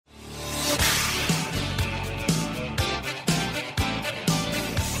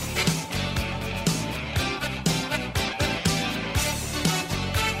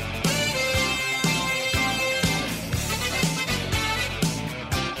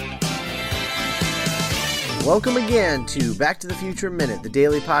Welcome again to Back to the Future Minute, the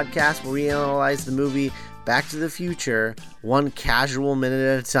daily podcast where we analyze the movie Back to the Future one casual minute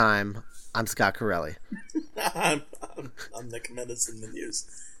at a time. I'm Scott Corelli. I'm Nick Medicine News.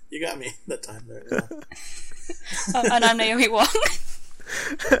 You got me that time there. Yeah. And I'm Naomi Wong.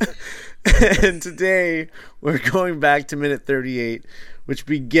 And today we're going back to minute 38, which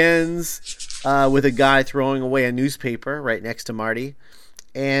begins with a guy throwing away a newspaper right next to Marty,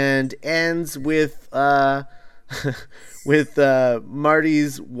 and ends with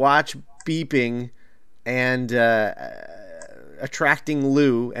Marty's watch beeping and attracting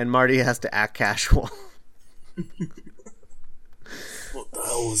Lou, and Marty has to act casual. What the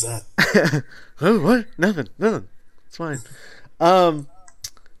hell was that? Oh, what? Nothing. It's fine.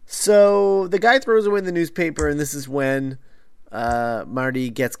 So the guy throws away the newspaper, and this is when Marty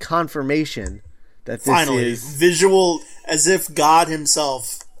gets confirmation that this Finally, is visual, as if God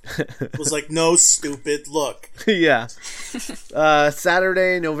himself was like, no, stupid, look. yeah.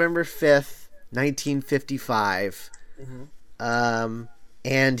 Saturday, November 5th, 1955. Mm-hmm.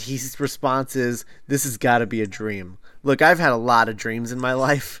 And his response is, "This has got to be a dream." Look, I've had a lot of dreams in my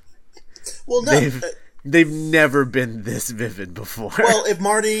life. Well, no. They've never been this vivid before. Well, if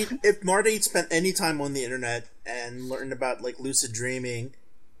Marty spent any time on the internet and learned about like lucid dreaming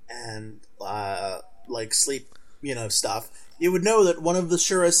and like sleep, stuff, you would know that one of the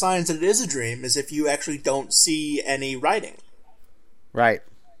surest signs that it is a dream is if you actually don't see any writing. Right.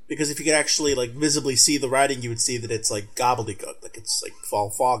 Because if you could actually like visibly see the writing, you would see that it's like gobbledygook, like it's like all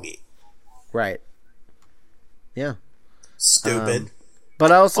foggy. Right. Yeah. Stupid.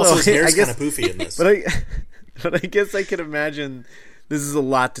 But also his hair's I guess kind of poofy in this. But I guess I can imagine this is a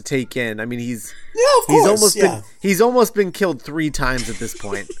lot to take in. I mean, he's almost been killed 3 times at this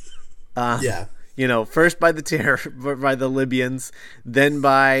point. Yeah. First by the Libyans, then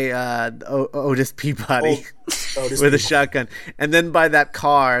by Otis Peabody with a shotgun, and then by that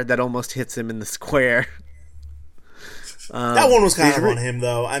car that almost hits him in the square. That one was kind of on him,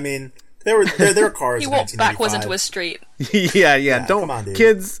 though. I mean, there were cars. He walked backwards into a street. Yeah. Come on, dude.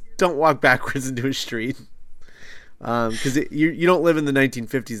 Kids, don't walk backwards into a street. Because you don't live in the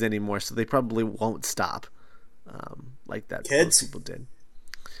 1950s anymore, so they probably won't stop like that. Kids? Most people did.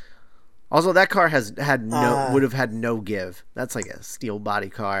 Also, that car would have had no give. That's like a steel body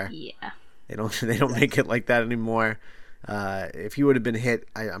car. Yeah. They don't make it like that anymore. If he would have been hit,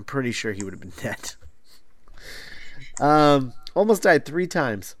 I'm pretty sure he would have been dead. Almost died 3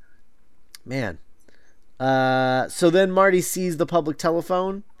 times. Man. So then Marty sees the public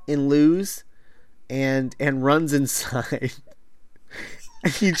telephone in Lou's and runs inside.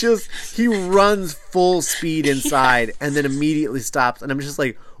 He runs full speed inside and then immediately stops, and I'm just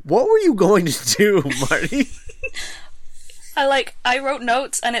like, what were you going to do, Marty? I wrote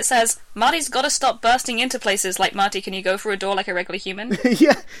notes and it says, Marty's gotta stop bursting into places. Like, Marty, can you go through a door like a regular human?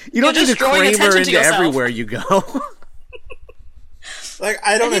 Yeah, you don't need to drawing Kramer attention to into yourself. everywhere you go. Like,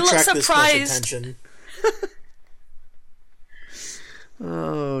 I don't And he attract looks this much surprised. attention.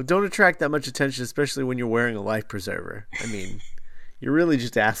 Oh, don't attract that much attention, especially when you're wearing a life preserver. I mean, you're really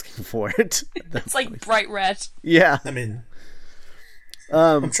just asking for it. It's like bright red. Yeah. I mean,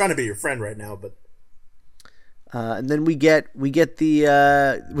 I'm trying to be your friend right now, but and then we get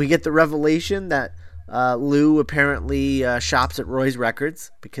the revelation that Lou apparently shops at Roy's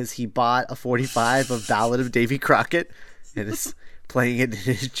Records because he bought a 45 of Ballad of Davy Crockett and is playing it in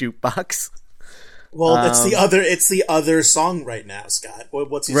his jukebox. well, it's the other song right now, Scott.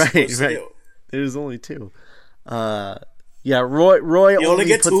 What's he supposed to do? There's only 2. Yeah, Roy only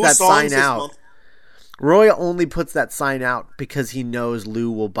get puts 2 that songs sign this out. month. Roy only puts that sign out because he knows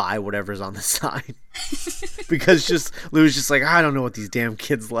Lou will buy whatever's on the sign. Because Lou's just like, I don't know what these damn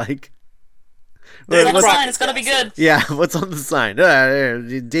kids like. What's on the Crockett, sign? It's gotta be good. Yeah, what's on the sign?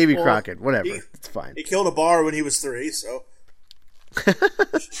 Davy Crockett, whatever. It's fine. He killed a bar when he was 3, so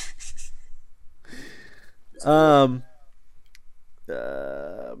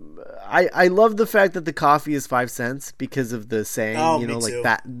I love the fact that the coffee is 5 cents because of the saying, me like too.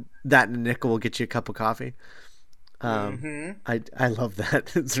 that and a nickel will get you a cup of coffee. I love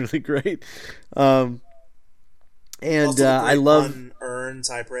that. It's really great. And also I love unearned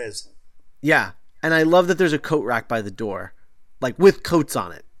high praise. Yeah, and I love that there's a coat rack by the door, like with coats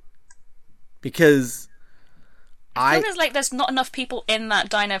on it, because It feels like there's not enough people in that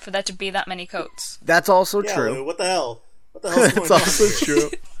diner for there to be that many coats. That's also Yeah, true. Lou, what the hell? What the hell's going That's on? also true.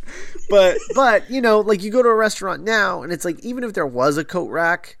 But like you go to a restaurant now, and it's like even if there was a coat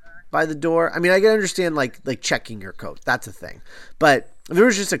rack by the door, I mean, I can understand like checking your coat. That's a thing. But if there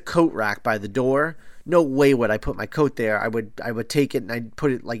was just a coat rack by the door, no way would I put my coat there. I would take it and I'd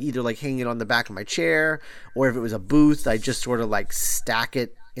put it like either like hang it on the back of my chair, or if it was a booth, I'd just sort of like stack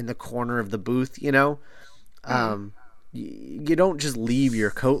it in the corner of the booth, you know? You don't just leave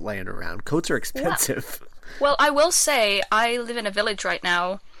your coat laying around. Coats are expensive. Well, I will say, I live in a village right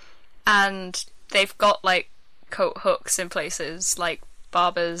now, and they've got, like, coat hooks in places, like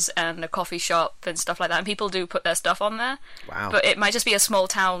barbers and a coffee shop and stuff like that, and people do put their stuff on there. Wow. But it might just be a small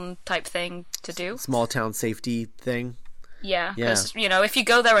town type thing to do. Small town safety thing. Yeah, because, you know, if you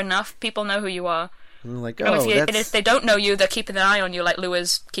go there enough, people know who you are. And like, and if they don't know you, they're keeping an eye on you, like Lou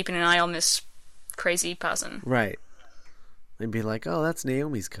is keeping an eye on this crazy person. Right. They'd be like, oh, that's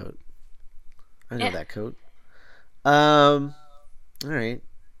Naomi's coat. I know that coat. All right.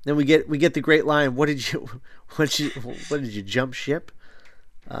 Then we get the great line. What did you jump ship?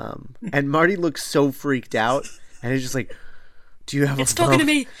 And Marty looks so freaked out, and he's just like, "Do you have a phone?" It's talking to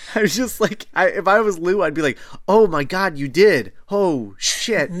me. I was just like, if I was Lou, I'd be like, "Oh my God, you did! Oh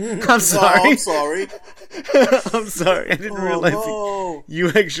shit! I'm sorry. Oh, I'm sorry. I'm sorry. I didn't realize you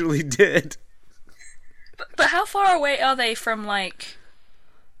actually did." But how far away are they from, like...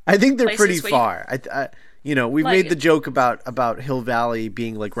 I think they're pretty far. We've made the joke about Hill Valley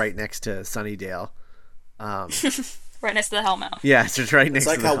being like right next to Sunnydale. Right next to the Hellmouth. Yeah, it's just right next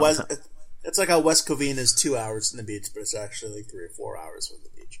to the Hellmouth. It's like how West Covina is 2 hours from the beach, but it's actually like 3 or 4 hours from the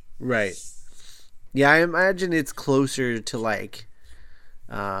beach. Right. Yeah, I imagine it's closer to like,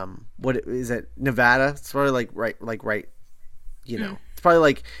 what is it? Nevada? It's probably right. You know,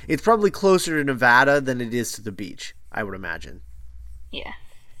 it's probably closer to Nevada than it is to the beach. I would imagine. Yeah.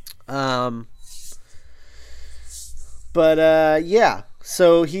 But yeah.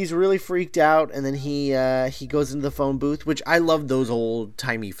 So he's really freaked out, and then he goes into the phone booth, which I love those old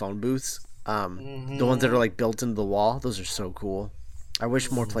timey phone booths. The ones that are like built into the wall. Those are so cool. I wish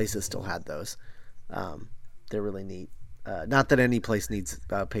more places still had those. They're really neat. Not that any place needs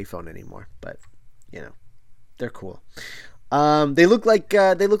a payphone anymore, but you know, they're cool. They look like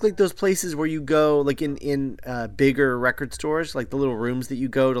those places where you go, like in bigger record stores, like the little rooms that you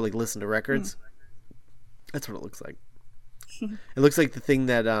go to like listen to records. That's what it looks like. It looks like the thing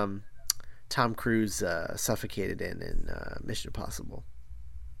that Tom Cruise suffocated in Mission Impossible.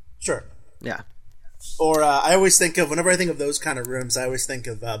 Sure. Yeah. Or I always think of, whenever I think of those kind of rooms, I always think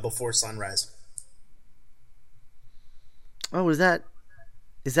of Before Sunrise. Oh, that's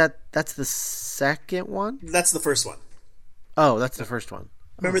the second one? That's the first one. Oh, that's the first one.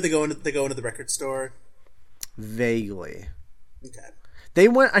 Remember they go into the record store? Vaguely. Okay.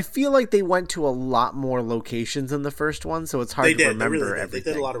 I feel like they went to a lot more locations in the first one, so it's hard to remember everything.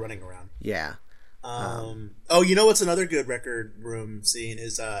 They did a lot of running around. Yeah. Oh, you know what's another good record room scene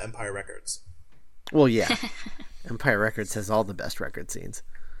is Empire Records. Well, yeah. Empire Records has all the best record scenes.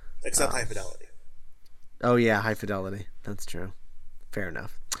 Except High Fidelity. Oh, yeah, High Fidelity. That's true. Fair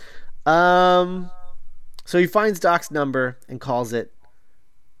enough. So he finds Doc's number and calls it,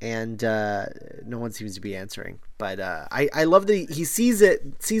 and no one seems to be answering. But I love that he sees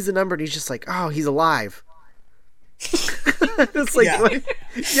the number, and he's just like, oh, he's alive. It's like,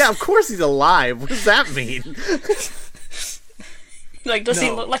 yeah, of course he's alive. What does that mean? Like, does he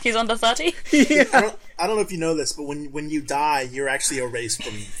look like he's under 30? Yeah. I don't know if you know this, but when you die, you're actually erased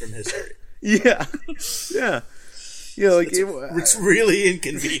from history. Yeah. Yeah. You know, like it's really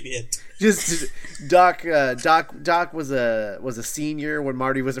inconvenient. Just Doc was a senior when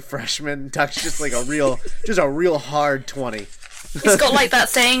Marty was a freshman. Doc's just like a real hard 20. He's got like that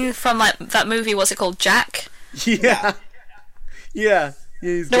thing from like that movie. What's it called? Jack. Yeah. Yeah.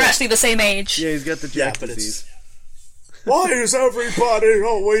 They're actually the same age. Yeah, he's got the Jack disease. Why is everybody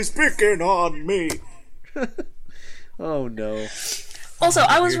always picking on me? Oh no. Also,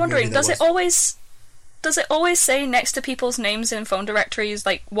 I was wondering, does it always say next to people's names in phone directories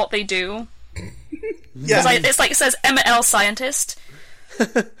like what they do? Yeah. It's like it says Emmett L. Scientist.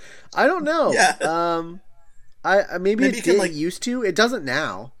 I don't know. Yeah. Maybe it did used to. It doesn't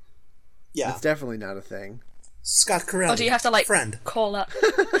now. Yeah. It's definitely not a thing. Scott Corelli. Or do you have to like call up?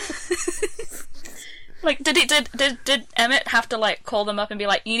 Like, did Emmett have to like call them up and be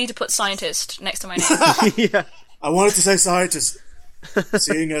like, you need to put scientist next to my name? Yeah. I wanted to say scientist,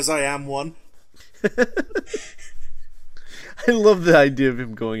 seeing as I am one. I love the idea of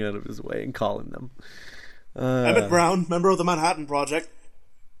him going out of his way and calling them. Emmett Brown, member of the Manhattan Project.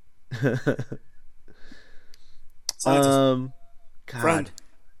 Scientist. God. Friend.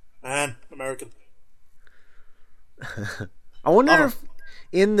 Man, American. I wonder if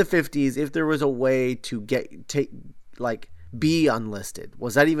in the 50s, if there was a way to be unlisted.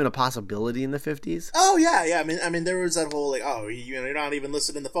 Was that even a possibility in the 50s? Oh yeah. I mean, there was that whole like, oh, you're not even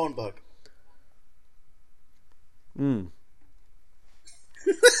listed in the phone book.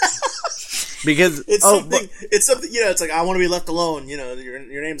 Because it's something. It's something. It's like I want to be left alone.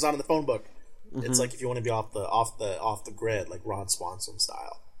 Your name's on in the phone book. It's like if you want to be off the grid, like Ron Swanson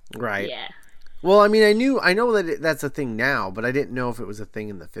style. right. Yeah. Well, I mean, I know that that's a thing now, but I didn't know if it was a thing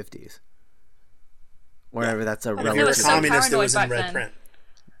in the 50s. Wherever that's a And if you're a was so communist, it was in paranoid back red then. print.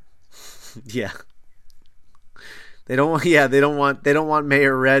 Yeah. They don't want. Yeah, they don't want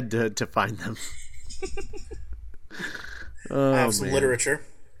Mayor Red to find them. Oh, I have some man. literature.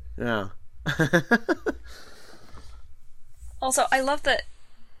 Yeah. Also, I love that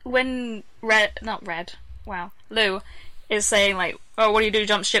when Lou is saying like, "Oh, what do you do?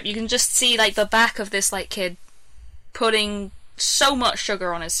 Jump ship?" You can just see like the back of this like kid putting so much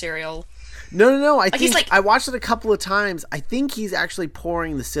sugar on his cereal. No. I think he's like- I watched it a couple of times. I think he's actually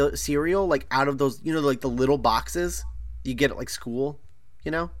pouring the cereal like out of those, like the little boxes you get at like school.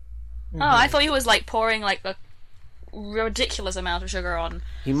 Oh, I thought he was like pouring like a ridiculous amount of sugar on.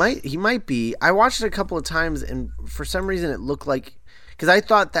 He might be. I watched it a couple of times, and for some reason it looked like, because I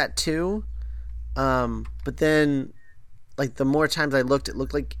thought that too, but then like the more times I looked, it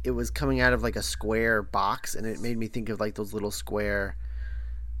looked like it was coming out of like a square box, and it made me think of like those little square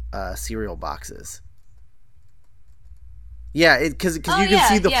cereal boxes. Yeah, because you can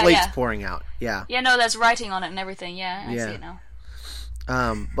see the flakes pouring out. Yeah. Yeah, no, there's writing on it and everything. Yeah, I see it now.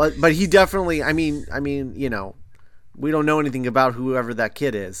 But he definitely. I mean, we don't know anything about whoever that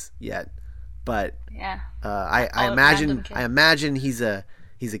kid is yet, but Yeah. I random kid. imagine he's a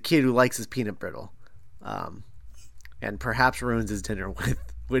kid who likes his peanut brittle, and perhaps ruins his dinner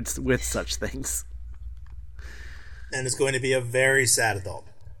with such things. And it's going to be a very sad adult.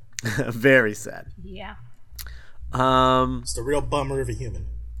 Very sad. Yeah. It's the real bummer of a human.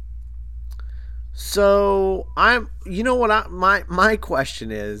 So my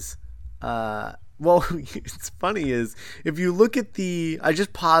question is, well, it's funny is if you look at I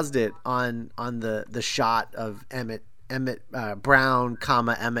just paused it on the shot of Emmett Brown,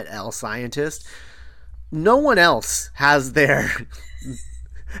 Emmett L. scientist. No one else has their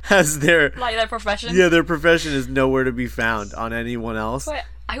Like their profession. yeah, their profession is nowhere to be found on anyone else. But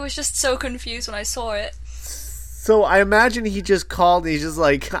I was just so confused when I saw it. So I imagine he just called and he's just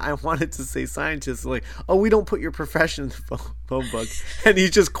like, I wanted to say scientist. Like, oh, we don't put your profession in the phone book. And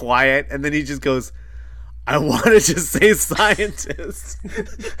he's just quiet. And then he just goes, I wanted to say scientist.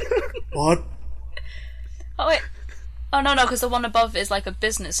 What? Oh, wait. Oh, no, because the one above is like a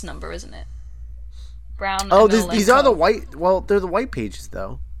business number, isn't it? Brown. Oh, ML these and are the Co. white. Well, they're the white pages,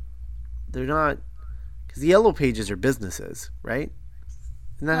 though. They're not. Because the yellow pages are businesses, right?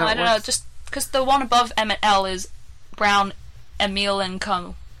 Isn't that No, how I it don't know. works? Just because the one above Emmett L is Brown, Emil and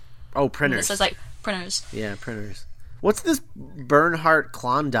Co. Oh, And printers. it says like printers. Yeah, printers. What's this Bernhardt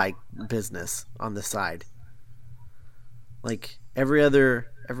Klondike business on the side? Like every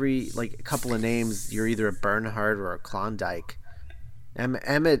like couple of names, you're either a Bernhardt or a Klondike.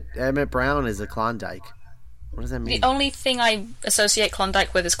 Emmett Brown is a Klondike. What does that mean? The only thing I associate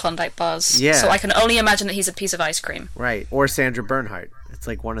Klondike with is Klondike bars. Yeah. So I can only imagine that he's a piece of ice cream. Right, or Sandra Bernhardt. It's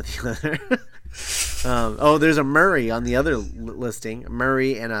like one of the other. There's a Murray on the other listing.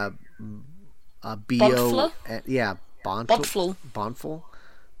 Murray and a Bonfla? Yeah, Bonfl. Bonfl.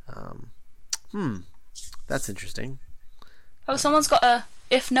 That's interesting. Oh, someone's got a,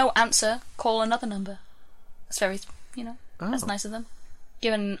 if no answer, call another number. That's very, that's Oh. nice of them.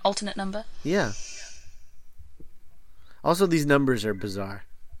 Give an alternate number. Yeah. Also, these numbers are bizarre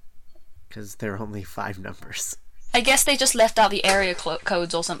because there are only 5 numbers. I guess they just left out the area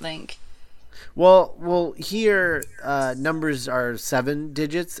codes or something. Well, here numbers are 7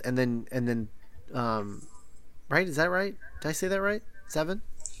 digits, and then, right? Is that right? Did I say that right? 7.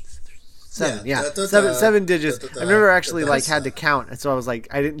 7, yeah. Seven digits. I've never actually had to count, and so I was like,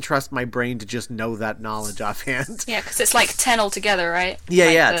 I didn't trust my brain to just know that knowledge offhand. Yeah, because it's like 10 altogether, right? Yeah,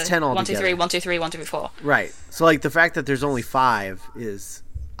 like yeah, it's 10 1, 2, altogether. 3, 1, 2, 3, 1, 2, 3, 4. Right. So like the fact that there's only 5 is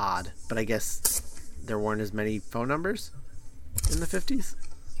odd, but I guess there weren't as many phone numbers in the 50s.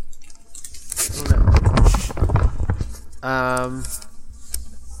 I don't know.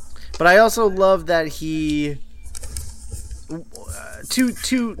 But I also love that he two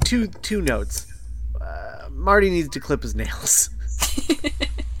notes. Marty needs to clip his nails.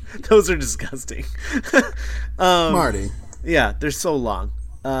 Those are disgusting. Marty. Yeah, they're so long.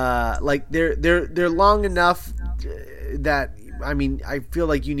 Like they're long enough that I feel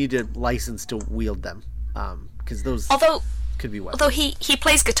like you need a license to wield them. Because those could be weapons. Although he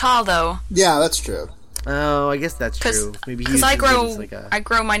plays guitar though. Yeah, that's true. Oh, I guess that's true. Maybe because I I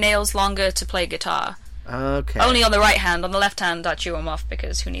grow my nails longer to play guitar. Okay. Only on the right hand. On the left hand, I chew them off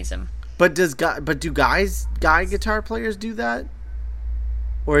because who needs them? But do guy guitar players do that,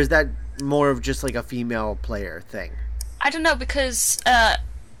 or is that more of just like a female player thing? I don't know, because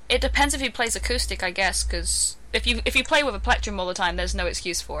it depends if he plays acoustic, I guess. Because if you play with a plectrum all the time, there's no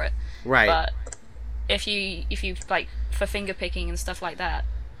excuse for it. Right. But if you like for finger picking and stuff like that.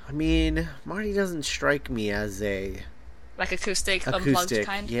 I mean, Marty doesn't strike me as a like acoustic unplugged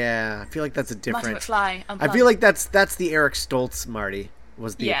kind. Yeah, I feel like that's a different. Marty McFly, unplugged. I feel like that's the Eric Stoltz Marty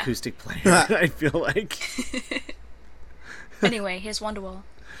was the acoustic player. I feel like. Anyway, here's Wonderwall.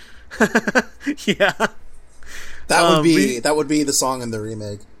 Yeah. That would be the song in the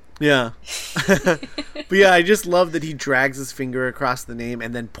remake. Yeah. But yeah, I just love that he drags his finger across the name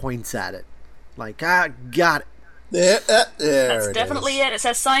and then points at it. Like, got it. That's definitely it. It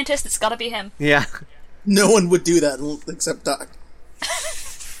says scientist, it's gotta be him. Yeah. No one would do that except Doc.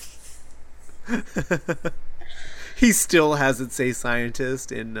 He still has it say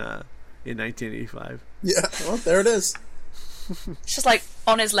scientist in 1985. Yeah, well, there it is. It's just like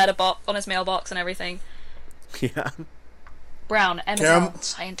on his letterbox, on his mailbox and everything. Yeah. Brown, Emmett,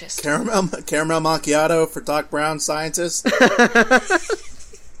 scientist. Caramel macchiato for Doc Brown, scientist.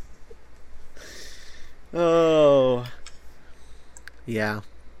 Oh. Yeah.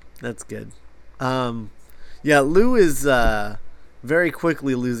 That's good. Yeah, Lou is very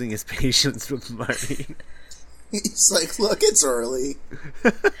quickly losing his patience with Marty. He's like, look, it's early.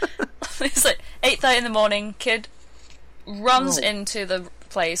 It's like 8:30 in the morning, kid runs into the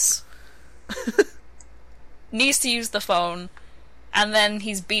place, needs to use the phone, and then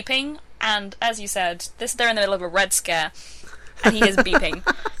he's beeping, and as you said, they're in the middle of a Red Scare, and he is beeping.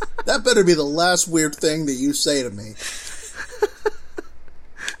 That better be the last weird thing that you say to me.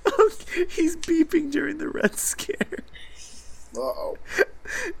 He's beeping during the Red Scare. Uh-oh.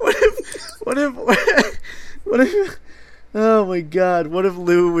 What if oh my god, what if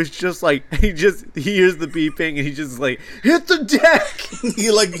Lou was just like, he hears the beeping and he just like, hit the deck!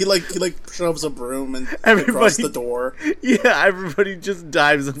 he shoves a broom and across the door. Yeah, everybody just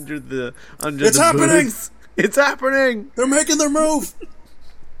dives under the It's happening! booths. It's happening! They're making their move!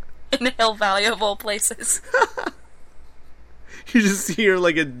 In the Hill Valley of all places. You just hear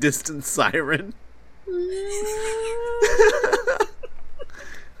like a distant siren.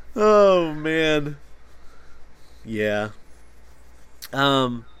 Oh man. Yeah.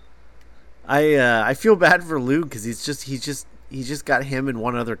 I feel bad for Lou because he's just got him and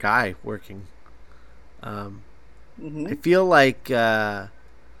one other guy working. I feel like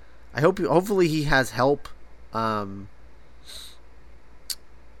hopefully he has help.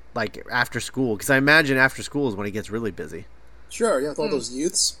 Like after school, because I imagine after school is when he gets really busy. Sure, yeah, with all those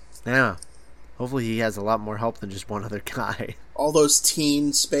youths. Yeah. Hopefully he has a lot more help than just one other guy. All those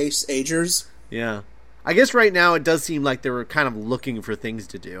teen space agers. Yeah. I guess right now it does seem like they were kind of looking for things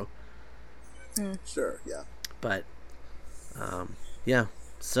to do. Sure, yeah. But, yeah.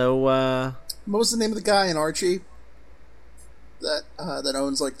 So, what was the name of the guy in Archie that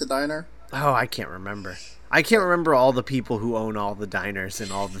owns, like, the diner? Oh, I can't remember. I can't remember all the people who own all the diners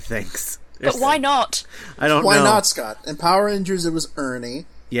and all the things. But why not? I don't know. Why not, Scott? In Power Rangers, it was Ernie.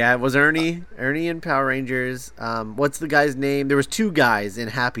 Yeah, it was Ernie. Ernie in Power Rangers. What's the guy's name? There was two guys in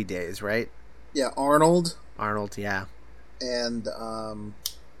Happy Days, right? Yeah, Arnold. Arnold, yeah. And,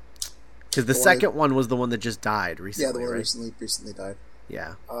 because the second one was the one that just died recently, yeah, the one right? recently died.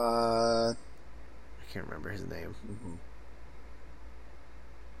 Yeah. I can't remember his name.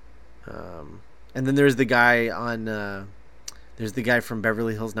 And then there's the guy on. There's the guy from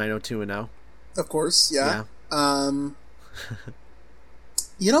Beverly Hills 90210. Of course, yeah.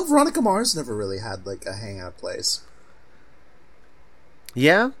 You know, Veronica Mars never really had like a hangout place.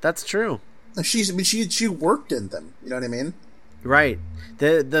 Yeah, that's true. She worked in them. You know what I mean? Right.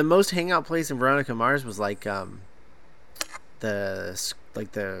 The most hangout place in Veronica Mars was like the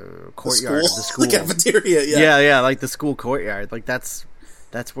courtyard of the school, the cafeteria. Yeah, yeah, like the school courtyard. Like that's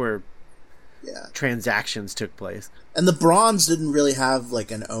where transactions took place. And the Bronze didn't really have like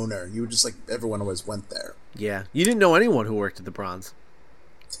an owner. You were just like everyone always went there. Yeah, you didn't know anyone who worked at the Bronze.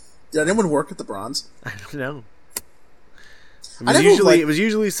 Did anyone work at the Bronze? I don't know. It was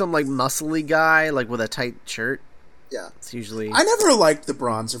usually some like muscly guy like with a tight shirt. Yeah, it's usually. I never liked the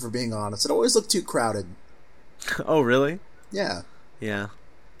Bronze, if we're being honest. It always looked too crowded. Oh really? Yeah. Yeah.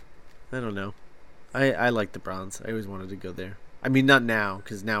 I don't know. I like the Bronze. I always wanted to go there. I mean, not now,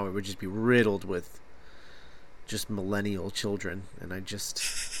 because now it would just be riddled with just millennial children, and it'd just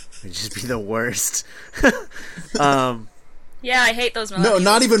be the worst. Yeah, I hate those millennials. No,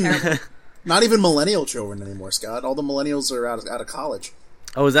 not even millennial children anymore, Scott. All the millennials are out of college.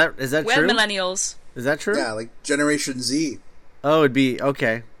 Oh, is that We're true? millennials. Is that true? Yeah, like Generation Z. Oh, it'd be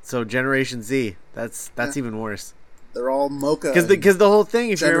okay. So Generation Z, that's even worse. They're all mocha. Because the whole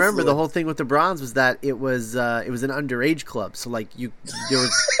thing, if you gender remember, the fluid. whole thing with the Bronze was that it was an underage club. So like there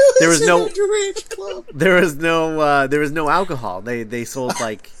was no underage club. there was no alcohol. They sold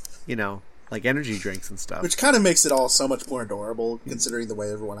like like energy drinks and stuff. Which kind of makes it all so much more adorable, considering the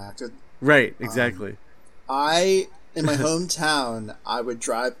way everyone acted. Right, exactly. In my hometown, I would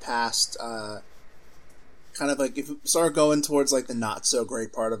drive past, kind of like, if you start going towards like the not so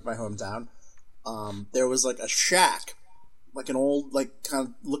great part of my hometown, there was like a shack, like an old, like kind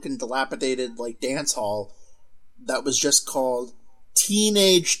of looking dilapidated, like dance hall that was just called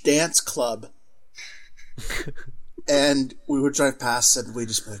Teenage Dance Club. And we would drive past and we'd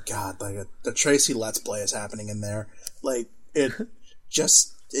just be like, God, like the Tracy Let's Play is happening in there. Like, it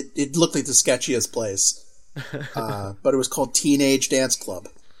looked like the sketchiest place. But it was called Teenage Dance Club.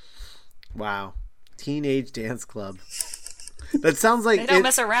 Wow. Teenage Dance Club. That sounds like... They don't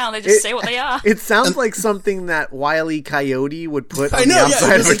mess around, they just say what they are. It sounds like something that Wile E. Coyote would put on the yeah,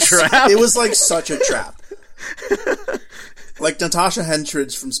 outside of a trap. It was like such a trap. Like Natasha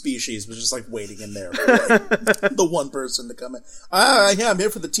Henstridge from Species was just like waiting in there for like, the one person to come in. Yeah, I'm here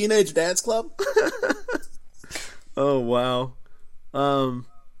for the Teenage Dance Club. Oh, wow.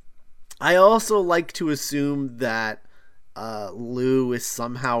 I also like to assume that Lou is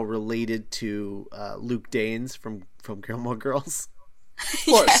somehow related to Luke Danes from Gilmore Girls. Of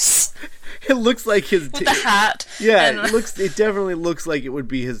course. Yes. It looks like his With the hat. Yeah, and- it definitely looks like it would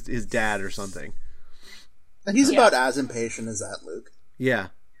be his dad or something. And he's Yeah. about as impatient as that, Luke. Yeah,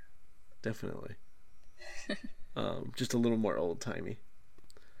 definitely. Just a little more old timey,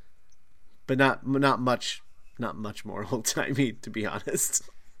 but not much more old timey, to be honest.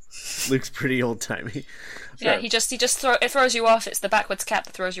 Luke's pretty old timey. Yeah, he just it throws you off. It's the backwards cap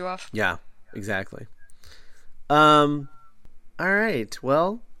that throws you off. Yeah, exactly. All right.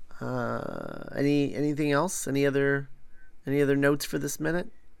 Well, anything else? Any other notes for this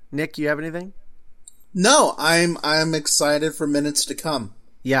minute? Nick, you have anything? No, I'm excited for minutes to come.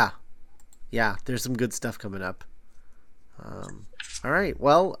 Yeah. There's some good stuff coming up. All right.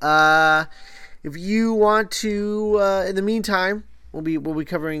 Well, if you want to, in the meantime, we'll be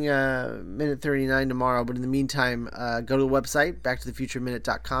covering minute 39 tomorrow. But in the meantime, go to the website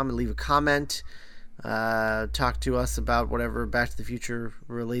backtothefutureminute.com and leave a comment. Talk to us about whatever Back to the Future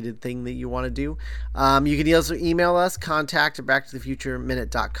related thing that you want to do. You can also email us,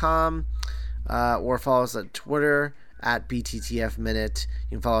 contact@backtothefutureminute.com. Or follow us on Twitter at BTTFminute.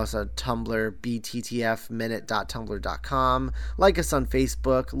 You can follow us on Tumblr, bttfminute.tumblr.com. Like us on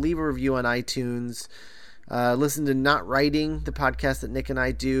Facebook. Leave a review on iTunes. Listen to Not Writing, the podcast that Nick and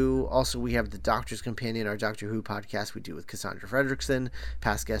I do. Also, we have The Doctor's Companion, our Doctor Who podcast we do with Cassandra Fredrickson,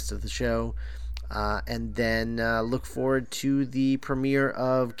 past guest of the show. And then look forward to the premiere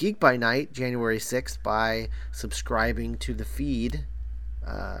of Geek by Night, January 6th, by subscribing to the feed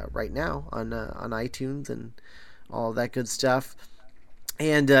right now on iTunes and all that good stuff.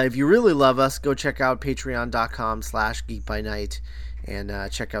 And if you really love us, go check out patreon.com/geekbynight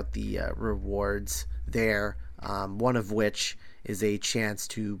and check out the rewards there, one of which is a chance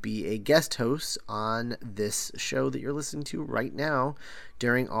to be a guest host on this show that you're listening to right now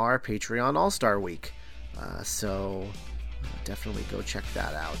during our Patreon All-Star Week. So definitely go check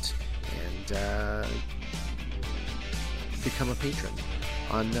that out and become a patron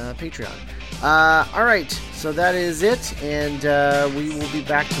on Patreon. All right, so that is it, and we will be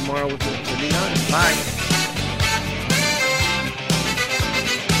back tomorrow with the 39. Bye.